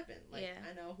not gonna happen. Like,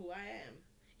 I know who I am.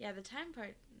 Yeah, the time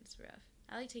part is rough.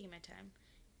 I like taking my time.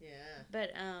 Yeah.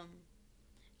 But,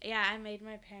 yeah, I made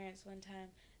my parents one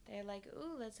time. They're like,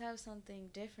 ooh, let's have something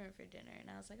different for dinner. And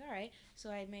I was like, all right.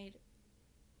 So I made,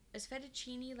 is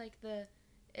fettuccine like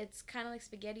it's kind of like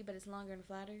spaghetti, but it's longer and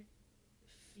flatter?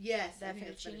 Yes, that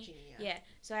fettuccine. Yeah.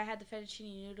 So I had the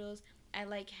fettuccine noodles. I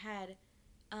had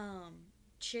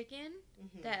chicken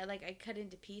that I cut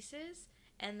into pieces,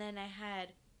 and then I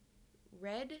had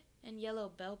red and yellow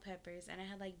bell peppers, and I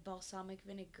had balsamic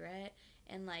vinaigrette,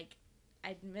 and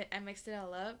I mixed it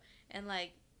all up, and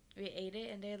we ate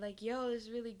it, and they're like, yo, this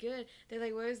is really good. They're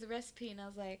like, where's the recipe? And I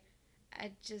was like,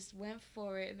 I just went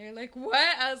for it. And they're like,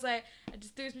 what? I was like, I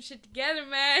just threw some shit together,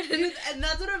 man. Dude, and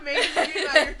that's what amazes me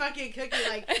about your fucking cooking.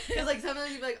 Because,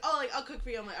 sometimes you'd be like, oh, I'll cook for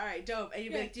you. I'm like, all right, dope. And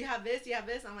you'd be like, do you have this? Do you have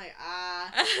this? I'm like,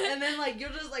 And then, you'll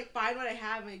just, find what I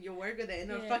have, and you'll work with it,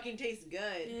 and it'll fucking taste good.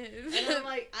 Yeah. And I'm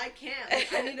like, I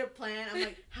can't. I need a plan. I'm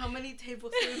like, how many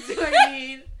tablespoons do I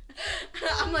need?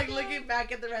 I'm, looking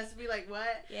back at the recipe,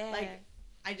 what? Yeah.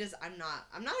 I'm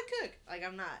not a cook.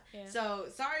 I'm not. Yeah. So,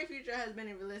 sorry, future husband,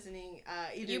 if you're listening.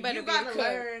 Either you better gotta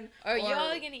learn, or y'all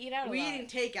are gonna eat out a lot. We eating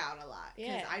takeout a lot.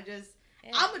 Yeah. Because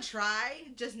I'm gonna try.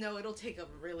 Just know it'll take a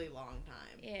really long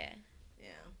time. Yeah. Yeah.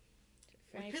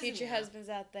 For any future husbands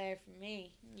out there, for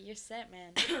me, you're set,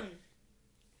 man.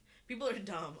 People are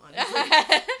dumb, honestly.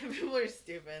 People are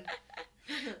stupid.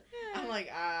 I'm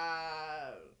like,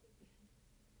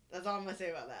 that's all I'm going to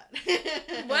say about that.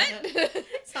 What?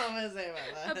 That's all I'm going to say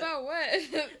about that. About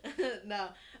what? No.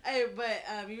 Hey,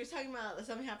 but you were talking about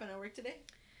something happened at work today?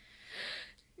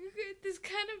 This is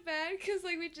kind of bad because,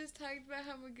 we just talked about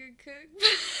how I'm a good cook.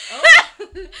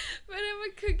 But I'm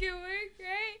a cook at work,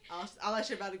 right? I'll let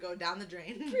you about to go down the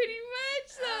drain. Pretty much.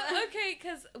 So, okay,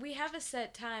 because we have a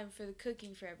set time for the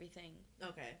cooking for everything.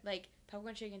 Okay.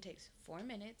 Popcorn chicken takes 4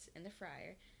 minutes in the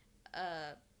fryer.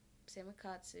 Same with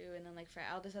katsu, and then fry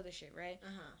all this other shit, right?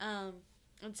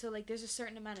 And so there's a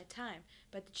certain amount of time,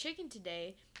 but the chicken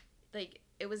today,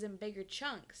 it was in bigger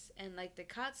chunks, and the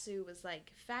katsu was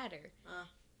fatter,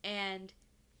 and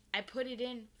I put it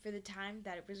in for the time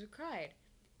that it was required,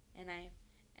 and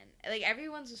And like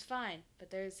everyone's was fine, but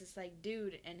there's this like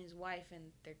dude and his wife and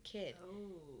their kid,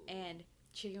 and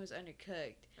chicken was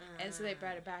undercooked, and so they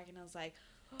brought it back, and I was like,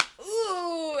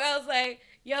 ooh, I was like,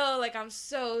 yo, like I'm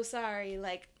so sorry,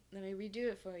 like let me redo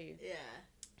it for you. Yeah.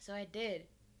 So I did,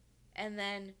 and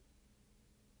then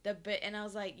and I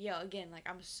was like, yo, again, like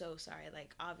I'm so sorry,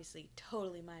 like obviously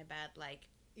totally my bad, like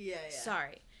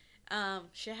sorry,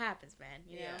 shit happens, man,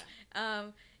 you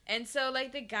know. And so,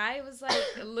 like, the guy was, like,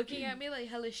 looking at me, like,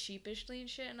 hella sheepishly and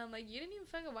shit. And I'm like, you didn't even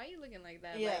fucking... Why you looking like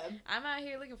that? Yeah. Like, I'm out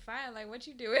here looking fine. Like, what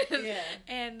you doing? Yeah.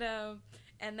 And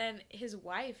then his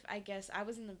wife, I guess... I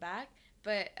was in the back.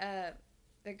 But,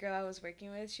 the girl I was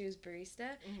working with, she was barista.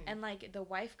 Mm-hmm. And, like, the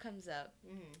wife comes up.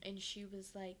 Mm-hmm. And she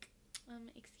was like,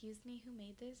 excuse me, who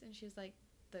made this? And she was like,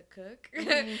 the cook.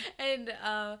 Mm-hmm. And,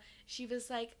 she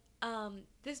was like,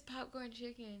 this popcorn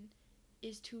chicken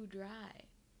is too dry.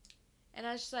 And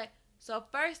I was just like, so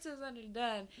first it was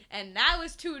underdone, and now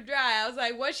it's too dry. I was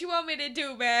like, what you want me to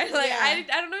do, man? Like, I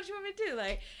don't know what you want me to do.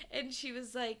 Like, and she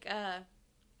was like,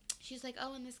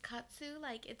 oh, and this katsu,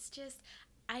 like, it's just,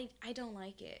 I don't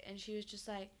like it. And she was just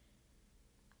like,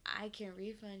 I can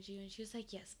refund you. And she was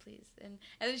like, yes, please. And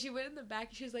then she went in the back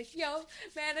and she was like, yo,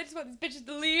 man, I just want these bitches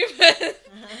to leave.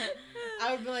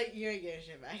 I would be like, you ain't getting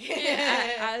shit back.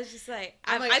 I was just like,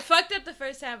 I fucked up the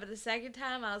first time, but the second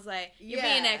time I was like, you're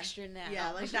being extra now.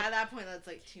 Yeah, like at that point, that's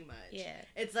like too much. Yeah.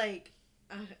 It's like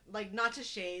not to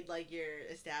shade like your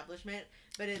establishment,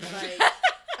 but it's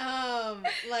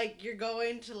like you're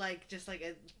going to like just like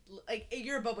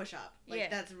you're a boba shop.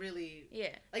 Like that's really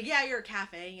like you're a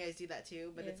cafe and you guys do that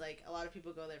too, but it's like a lot of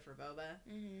people go there for boba.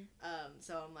 Mm-hmm.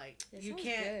 So I'm like you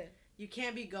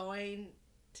can't be going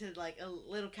to like a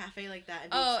little cafe like that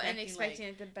and expecting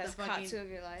like, the best katsu of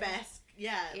your life.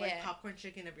 Like popcorn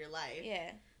chicken of your life.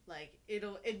 Yeah. Like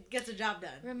it gets a job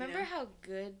done. Remember how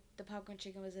good the popcorn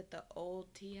chicken was at the old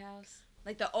tea house?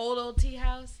 Like the old tea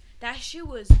house? That shit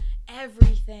was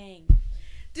everything.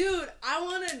 Dude, I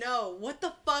want to know what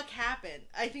the fuck happened.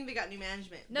 I think they got new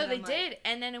management. No, they did,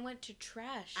 and then it went to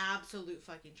trash. Absolute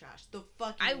fucking trash. The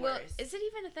fucking worst. Is it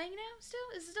even a thing now? Still?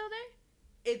 Is it still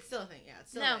It's there? still a thing. Yeah,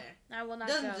 it's still there. No, I will not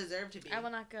go. Doesn't deserve to be. I will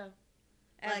not go.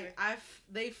 Ever. Like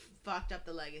they fucked up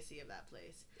the legacy of that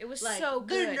place. It was like, so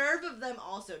good. The nerve of them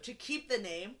also to keep the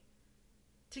name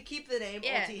Old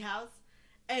Tea House.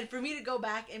 And for me to go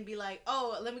back and be like,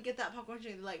 oh, let me get that popcorn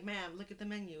chicken. They're like, ma'am, look at the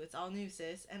menu. It's all new,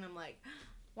 sis. And I'm like,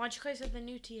 why don't you call yourself the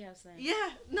new tea house then?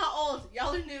 Yeah, not old.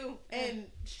 Y'all are new and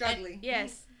struggling.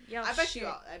 Yes. Y'all I bet you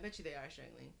they are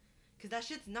struggling. Because that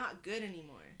shit's not good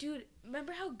anymore. Dude,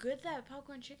 remember how good that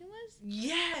popcorn chicken was?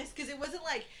 Yes, because it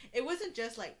wasn't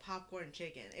just like popcorn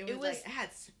chicken. It was like, it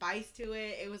had spice to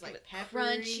it. It was like peppery.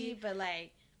 Crunchy, but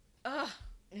like, ugh.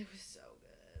 It was so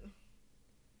good.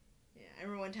 Yeah, I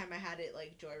remember one time I had it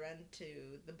like joy run to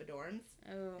the dorms.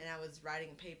 Oh. And I was writing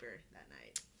a paper that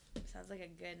night. Sounds like a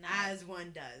good night. As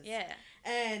one does. Yeah.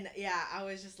 And yeah, I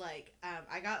was just like,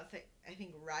 I got, I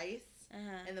think, rice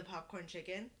and the popcorn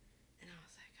chicken. And I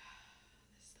was like, oh,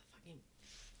 this is the fucking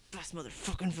best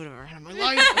motherfucking food I've ever had in my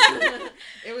life.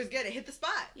 It was good. It hit the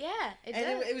spot. Yeah, it did.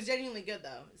 And it was genuinely good,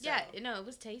 though. So. Yeah, no, it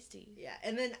was tasty. Yeah,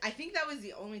 and then I think that was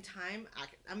the only time,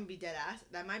 I'm going to be dead ass,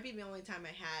 that might be the only time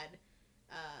I had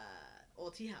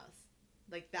Old Tea House.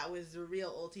 Like, that was the real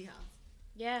Old Tea House.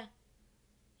 Yeah.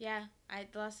 Yeah,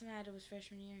 the last time I had it was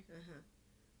freshman year.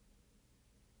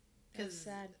 Because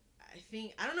sad.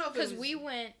 I don't know if it was... Because we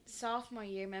went sophomore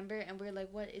year, remember? And we were like,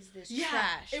 what is this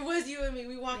trash? Yeah, it was you and me.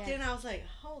 We walked in and I was like,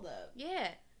 hold up. Yeah.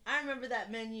 I remember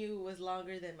that menu was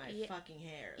longer than my fucking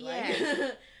hair. Like,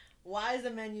 why is the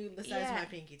menu the size of my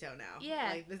pinky toe now? Yeah.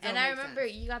 Like, this and I remember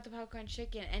you got the popcorn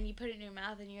chicken and you put it in your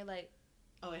mouth and you're like...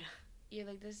 Oh, yeah. You're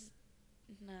like, this...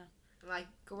 No. I'm like...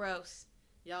 Gross.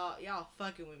 Y'all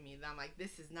fucking with me. I'm like,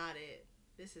 this is not it.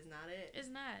 This is not it. It's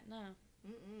not, no.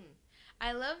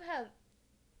 I love how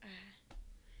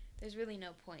there's really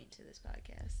no point to this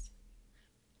podcast.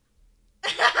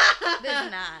 There's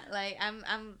not. Like,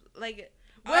 I'm like...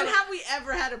 When have we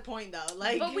ever had a point, though?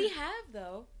 Like, but we have,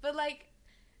 though. But, like,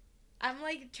 I'm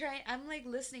like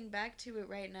listening back to it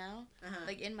right now.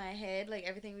 Like, in my head, like,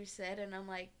 everything we've said. And I'm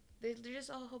like, they're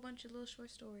just a whole bunch of little short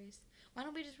stories. Why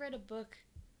don't we just write a book?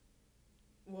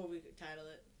 What we could title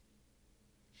it?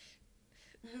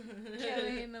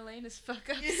 Kelly and Elena's fuck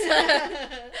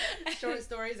ups. Short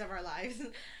stories of our lives.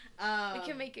 We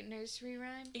can make it nursery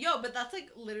rhyme. Yo, but that's like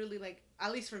literally like,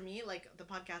 at least for me, like the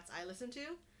podcasts I listen to,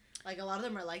 like a lot of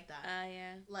them are like that.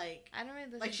 Yeah. Like I don't really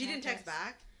listen like to she podcasts. Didn't text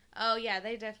back. Oh yeah,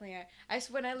 they definitely are.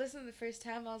 When I listened the first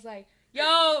time, I was like,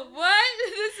 Yo, what?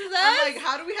 This is us? I'm like,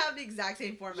 how do we have the exact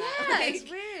same format? Yeah, like, it's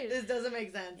weird. This doesn't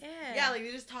make sense. Yeah. Yeah, like,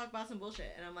 they just talk about some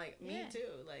bullshit. And I'm like, me too.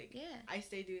 Like, yeah. I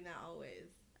stay doing that always.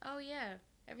 Oh, yeah.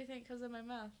 Everything comes in my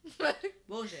mouth.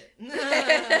 Bullshit.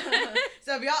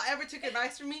 So if y'all ever took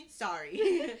advice from me, sorry.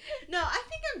 No, I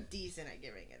think I'm decent at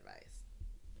giving advice.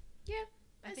 Yeah.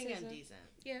 I think I'm decent.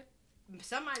 Yeah.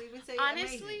 Some might even say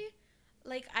honestly, amazing.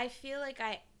 Like, I feel like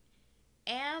I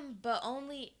am, but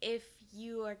only if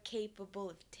you are capable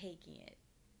of taking it.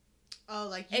 Oh,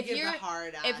 like you give the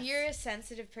hard ass. If you're a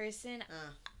sensitive person,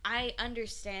 I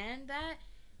understand that,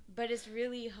 but it's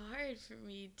really hard for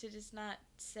me to just not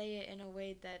say it in a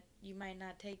way that you might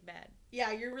not take bad.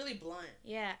 Yeah, you're really blunt.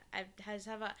 Yeah,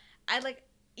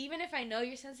 even if I know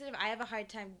you're sensitive, I have a hard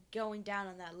time going down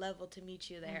on that level to meet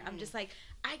you there. Mm-hmm. I'm just like,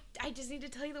 I just need to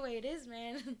tell you the way it is,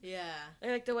 man. Yeah.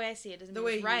 Or like the way I see it doesn't mean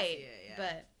it's right,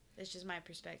 but it's just my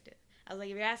perspective. I was like,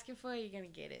 if you're asking for it, you're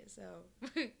gonna get it. So.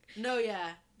 No, yeah,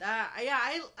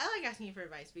 I like asking you for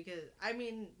advice because I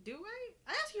mean, do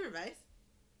I ask you for advice?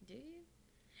 Do you?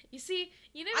 You see,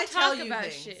 you never talk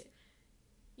about shit.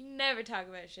 You never talk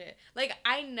about shit. Like,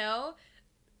 I know,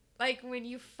 like, when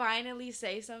you finally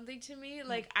say something to me,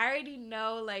 like, I already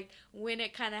know, like, when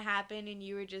it kind of happened and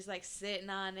you were just, like, sitting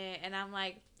on it. And I'm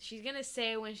like, she's going to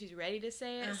say it when she's ready to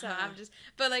say it. So I'm just,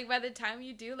 but, like, by the time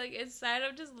you do, like, inside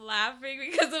I'm just laughing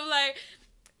because I'm like,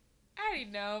 I already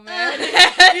know, man.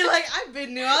 You're like, I've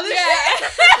been knew all this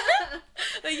shit.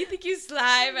 Like, you think you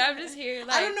slime. I'm just here,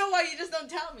 like. I don't know why you just don't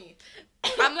tell me.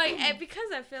 I'm like,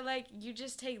 because I feel like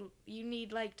you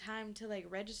need, like, time to, like,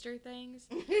 register things.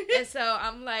 And so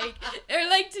I'm like, or,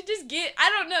 like, to just get, I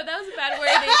don't know, that was a bad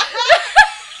wording.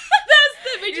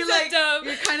 That made you so like, dumb.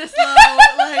 You're kind of slow,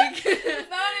 like. That's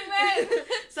not what it meant.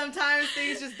 Sometimes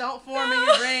things just don't form in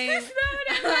your brain. That's not what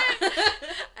it meant.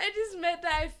 I just meant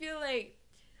that I feel like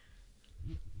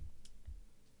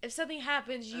if something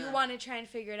happens, you want to try and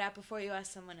figure it out before you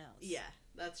ask someone else. Yeah,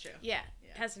 that's true. Yeah,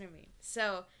 that's what I mean.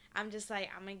 So I'm just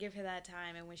like, I'm going to give her that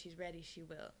time, and when she's ready, she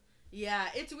will. Yeah,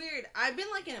 it's weird. I've been,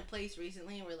 like, in a place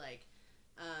recently where, like,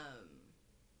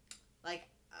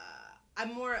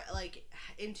 I'm more, like,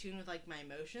 in tune with, like, my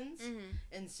emotions. Mm-hmm.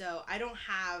 And so I don't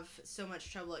have so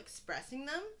much trouble expressing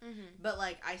them. Mm-hmm. But,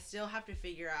 like, I still have to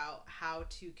figure out how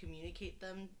to communicate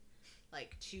them,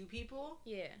 like, to people.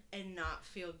 Yeah. And not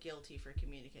feel guilty for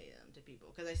communicating them to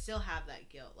people. Because I still have that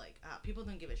guilt. Like, people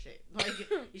don't give a shit. Like,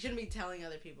 you shouldn't be telling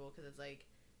other people because it's, like,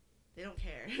 they don't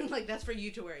care. Like, that's for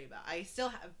you to worry about. I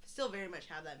still very much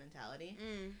have that mentality.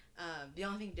 Mm. The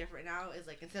only thing different now is,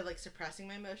 like, instead of, like, suppressing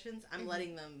my emotions, I'm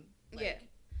letting them, like,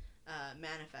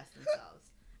 manifest themselves.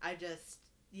 I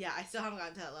still haven't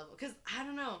gotten to that level. Because, I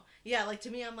don't know. Yeah, like, to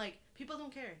me, I'm like, people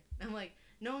don't care. I'm like,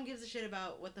 no one gives a shit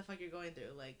about what the fuck you're going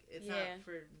through. Like, it's not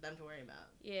for them to worry about.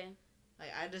 Yeah. Like,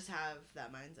 I just have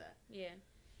that mindset. Yeah.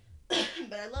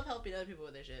 But I love helping other people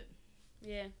with their shit.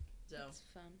 Yeah. So. It's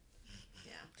fun.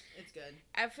 Yeah, it's good.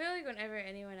 I feel like whenever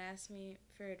anyone asks me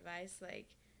for advice, like,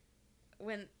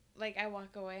 when, like, I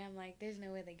walk away, I'm like, there's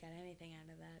no way they got anything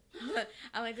out of that.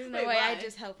 I'm like, there's no way I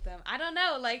just helped them. I don't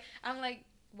know. Like, I'm like,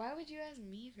 why would you ask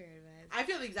me for advice? I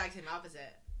feel the exact same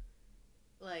opposite.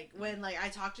 Like, when, like, I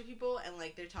talk to people and,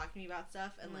 like, they're talking to me about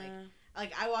stuff and,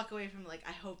 like, I walk away from, like,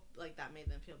 I hope, like, that made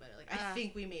them feel better. Like, I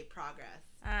think we made progress.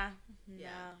 Yeah.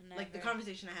 No, like, the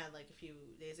conversation I had, like, a few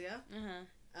days ago,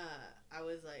 I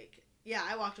was, like, yeah,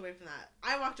 I walked away from that.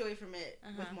 I walked away from it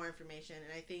with more information,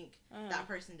 and I think that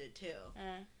person did, too.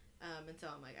 And so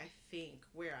I'm, like, I think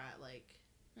we're at, like,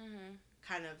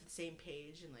 kind of the same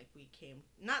page, and, like, we came,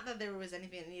 not that there was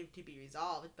anything that needed to be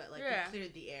resolved, but, like, we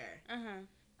cleared the air.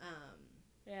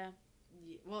 Yeah.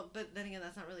 Well, but then again,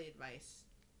 that's not really advice.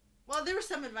 Well, there was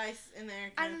some advice in there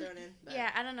kind of thrown in. But.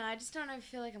 Yeah, I don't know. I just don't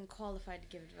feel like I'm qualified to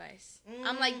give advice.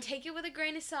 I'm like, take it with a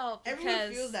grain of salt. Because,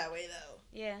 everyone feels that way, though.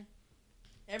 Yeah.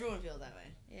 Everyone feels that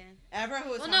way. Yeah. Everyone who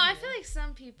was I feel like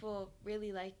some people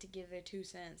really like to give their 2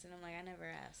 cents, and I'm like, I never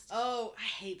asked. Oh, I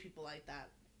hate people like that.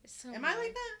 Am I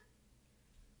like that?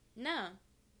 No.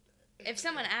 If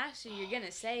someone asks you, you're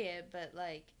gonna say it, but,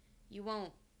 like, you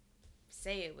won't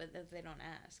say it if they don't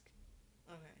ask.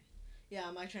 Okay. Yeah,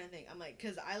 I'm, like, trying to think. I'm, like,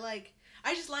 because I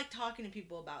just like talking to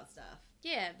people about stuff.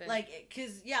 Yeah, but... Like,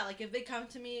 because, yeah, like, if they come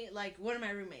to me, like, one of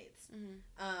my roommates,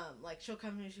 like, she'll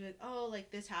come to me and she'll be like, oh,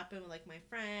 like, this happened with, like, my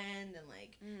friend, and,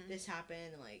 like, this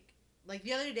happened, and, like,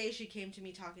 the other day she came to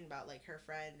me talking about, like, her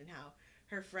friend, and how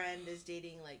her friend is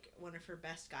dating, like, one of her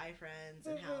best guy friends,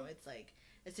 and how it's, like,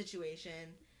 a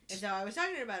situation, and so I was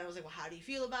talking to her about it, I was like, well, how do you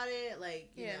feel about it,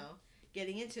 like, you know,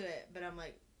 getting into it, but I'm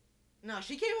like, no,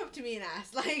 she came up to me and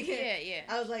asked, like,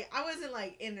 I was like, I wasn't,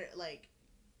 like, in, like,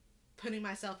 putting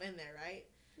myself in there, right?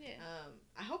 Yeah.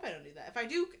 I hope I don't do that. If I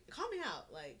do, call me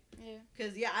out. Like, yeah.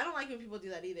 Because, yeah, I don't like when people do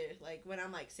that either. Like, when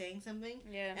I'm, like, saying something.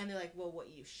 Yeah. And they're like, well, what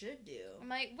you should do. I'm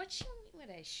like, what you mean what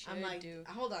I should do? I'm like,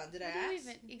 hold on. Did I ask?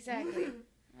 Exactly.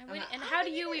 And how do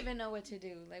you even know what to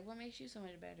do? Like, what makes you so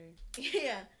much better?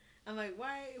 Yeah. I'm like,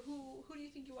 why? Who do you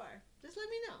think you are? Just let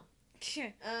me know.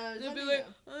 They'll be like,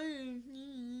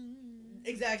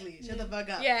 exactly. Shut the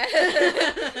fuck up. Yeah.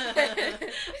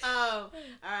 All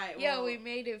right. Yo, we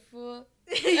made it, fool.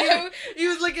 He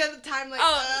was looking at the time like.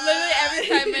 Literally every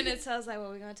 5 minutes, I was like, "What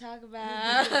are we gonna talk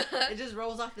about?" It just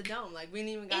rolls off the dome. Like we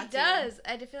didn't even got. It does.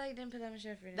 I feel like I didn't put that much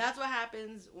effort in. That's what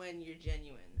happens when you're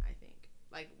genuine. I think.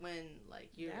 Like when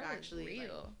you're that actually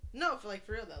real. Like, no,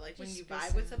 for real though. Like just when you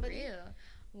vibe with somebody. Real.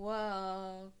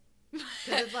 Whoa. Cause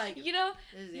it's like you know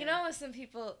when some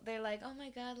people they're like, oh my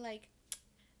god, like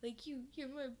you're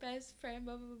my best friend,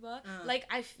 blah blah blah. Like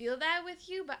I feel that with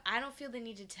you, but I don't feel the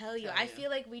need to tell you. I feel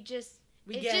like it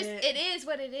is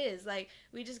what it is. Like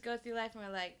we just go through life and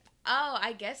we're like, oh,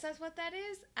 I guess that's what that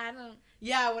is. I don't.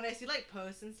 Yeah, when I see like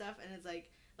posts and stuff, and it's like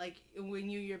when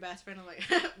your best friend, I'm like,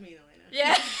 me and Elena.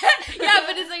 Yeah, yeah,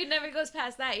 but it's like it never goes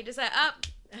past that. You're just like,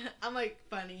 I'm like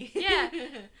funny. Yeah.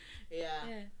 Yeah.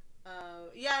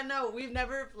 Yeah, no, we've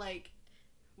never, like,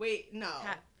 wait, no.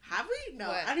 Have we? No,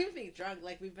 what? I don't even think drunk.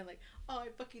 Like, we've been like, oh, I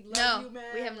fucking love you,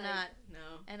 man. We have like, not.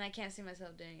 No. And I can't see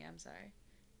myself doing it. I'm sorry.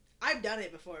 I've done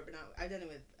it before, but I've done it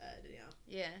with Danielle.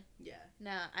 Yeah. Yeah.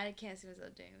 No, I can't see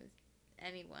myself doing it with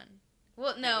anyone.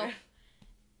 Well, no. Ever.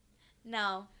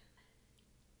 No.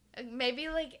 Maybe,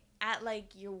 like, at,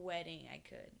 like, your wedding, I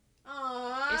could.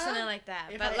 Aww. Or something like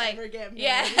that. If but I like, ever get married.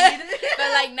 Yeah.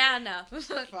 But like now, no.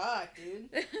 Fuck,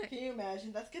 dude. Can you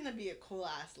imagine? That's gonna be a cool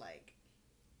ass like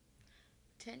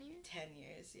 10 years? 10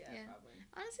 years, yeah, probably.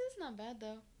 Honestly, it's not bad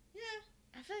though. Yeah.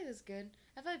 I feel like it's good.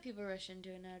 I feel like people rush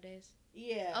into it nowadays.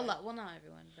 Yeah. A lot. Well, not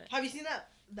everyone, but. Have you seen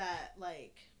that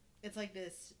like it's like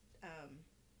this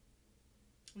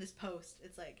this post.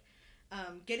 It's like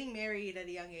getting married at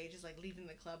a young age is like leaving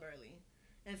the club early.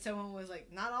 And someone was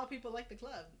like, not all people like the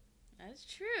club. That's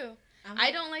true.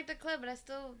 I don't like the club, but I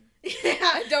still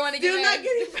I don't want to get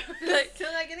married.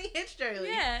 Still not getting hitched early.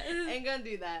 Yeah. Ain't gonna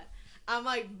do that. I'm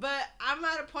like, but I'm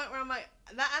at a point where I'm like,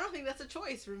 I don't think that's a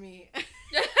choice for me.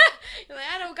 You're like,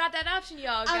 I don't got that option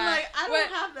y'all got. I'm like, I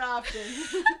don't have the option.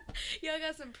 Y'all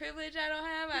got some privilege I don't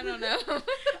have? I don't know.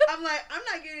 I'm like, I'm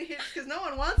not getting hitched because no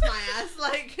one wants my ass.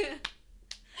 Like,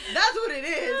 that's what it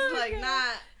is. Oh, like, God.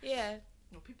 Not. Yeah.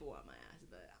 Well, people want my ass,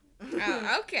 but.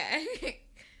 Oh, okay.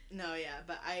 No, yeah,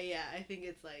 but I think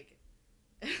it's like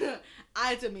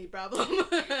it's a me problem.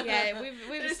 Yeah,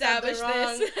 we've established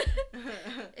this.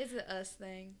 It's an us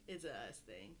thing. It's a us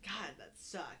thing. God, that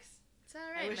sucks. It's all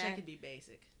right, I wish man. I could be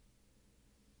basic.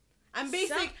 I'm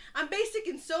basic. I'm basic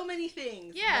in so many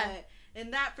things. Yeah. But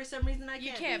in that, for some reason, I can't.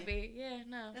 You can't be. Yeah,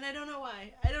 no. And I don't know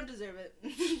why. I don't deserve it.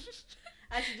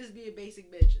 I should just be a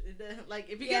basic bitch. Like,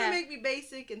 if you're gonna make me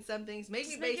basic in some things, make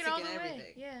me basic in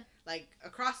everything. Yeah. Like,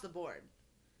 across the board.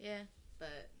 Yeah.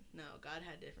 But, no, God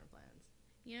had different plans.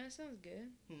 You know what sounds good?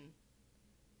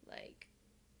 Like...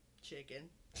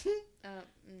 Chicken.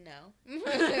 No.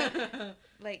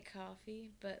 Like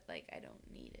coffee, but, like, I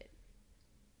don't need it.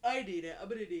 I need it. I'm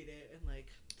gonna need it in,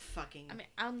 like, fucking I mean,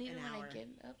 I'll need it when I get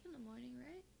up in the morning,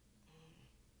 right?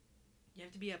 You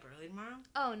have to be up early tomorrow?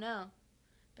 Oh, no.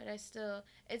 But it's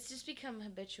just become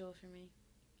habitual for me.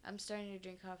 I'm starting to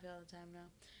drink coffee all the time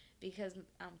now. Because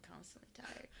I'm constantly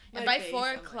tired. And by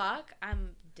 4 o'clock,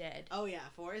 I'm dead. Oh, yeah.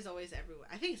 4 is always everyone.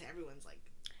 I think it's everyone's, like...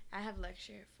 I have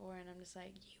lecture at 4, and I'm just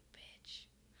like, you bitch.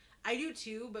 I do,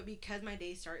 too, but because my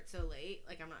day starts so late,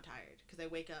 like, I'm not tired. Because I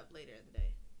wake up later in the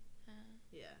day.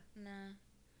 Yeah. Nah.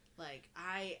 Like,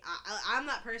 I'm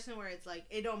that person where it's, like,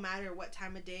 it don't matter what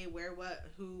time of day, where, what,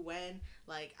 who, when.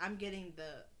 Like, I'm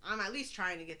at least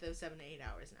trying to get those 7 to 8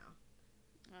 hours now.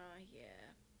 Yeah.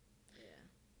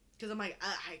 Because I'm like,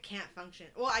 I can't function.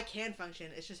 Well, I can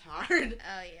function. It's just hard.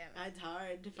 Oh, yeah. It's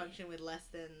hard to function with less.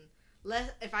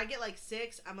 If I get like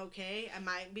 6, I'm okay. I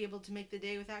might be able to make the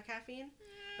day without caffeine.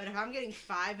 But if I'm getting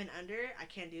 5 and under, I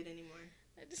can't do it anymore.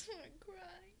 I just want to cry.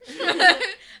 I'm so tired.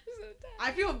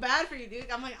 I feel bad for you,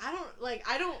 dude. I'm like,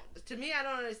 to me, I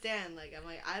don't understand. Like,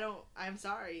 I'm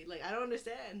sorry. Like, I don't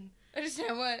understand.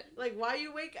 Understand what? Like, why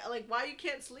you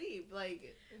can't sleep?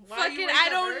 Like, why fucking, you wake I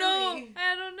up don't early? know.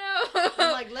 I don't know.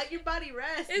 I'm like, let your body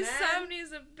rest,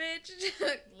 Insomnia's a bitch.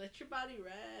 Let your body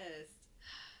rest.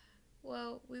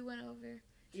 Well, we went over.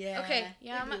 Yeah. Okay,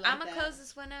 yeah, I'm gonna close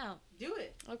this one out. Do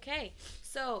it. Okay,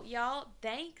 so y'all,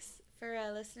 thanks for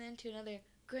listening to another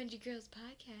Grungy Girls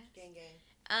podcast. Gang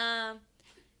gang.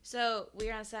 So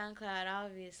we're on SoundCloud,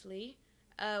 obviously.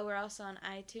 We're also on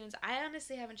iTunes. I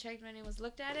honestly haven't checked if anyone's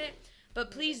looked at it,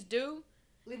 but please do.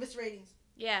 Leave us ratings.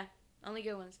 Yeah, only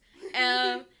good ones.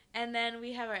 And then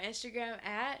we have our Instagram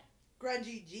at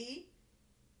Grungy G.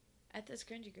 At the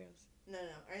Grungy Girls. No.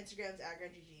 Our Instagram's at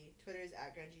Grungy G. Twitter is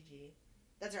at Grungy G.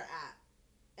 That's our at.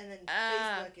 And then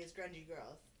Facebook is Grungy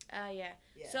Girls. Yeah.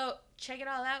 So check it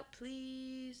all out,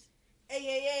 please.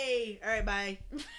 Hey. All right, bye.